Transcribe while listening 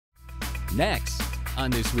Next, on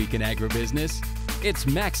This Week in Agribusiness, it's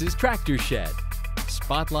Max's Tractor Shed,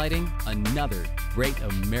 spotlighting another great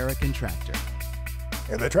American tractor.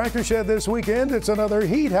 In the Tractor Shed this weekend, it's another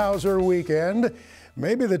heat houser weekend.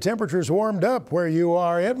 Maybe the temperature's warmed up where you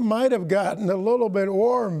are. It might have gotten a little bit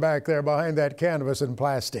warm back there behind that canvas and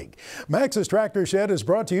plastic. Max's Tractor Shed is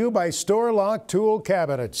brought to you by Store Lock Tool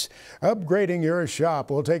Cabinets. Upgrading your shop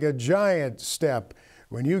will take a giant step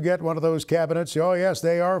when you get one of those cabinets. Oh yes,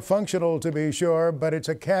 they are functional to be sure, but it's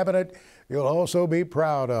a cabinet you'll also be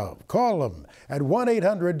proud of. Call them at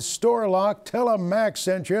 1-800-STORE-LOCK. Tell them Max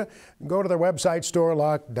sent you. Go to their website,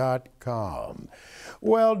 storelock.com.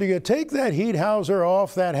 Well, do you take that heat houser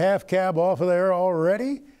off, that half cab off of there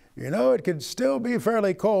already? You know, it could still be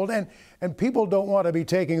fairly cold, and people don't want to be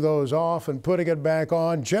taking those off and putting it back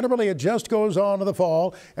on. Generally, it just goes on in the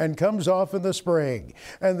fall and comes off in the spring.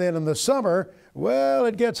 And then in the summer, well,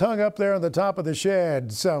 it gets hung up there on the top of the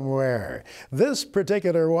shed somewhere. This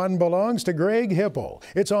particular one belongs to Greg Hipple.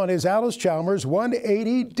 It's on his Alice Chalmers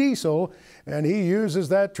 180 diesel, and he uses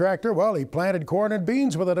that tractor. Well, he planted corn and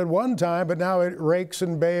beans with it at one time, but now it rakes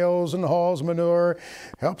and bales and hauls manure,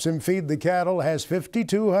 helps him feed the cattle, has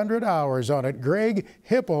 5,200 hours on it. Greg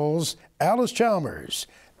Hipple's Alice Chalmers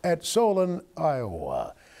at Solon,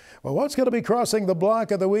 Iowa. Well, what's going to be crossing the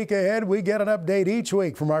block of the week ahead? We get an update each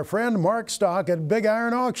week from our friend Mark Stock at Big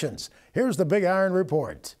Iron Auctions. Here's the Big Iron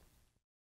Report.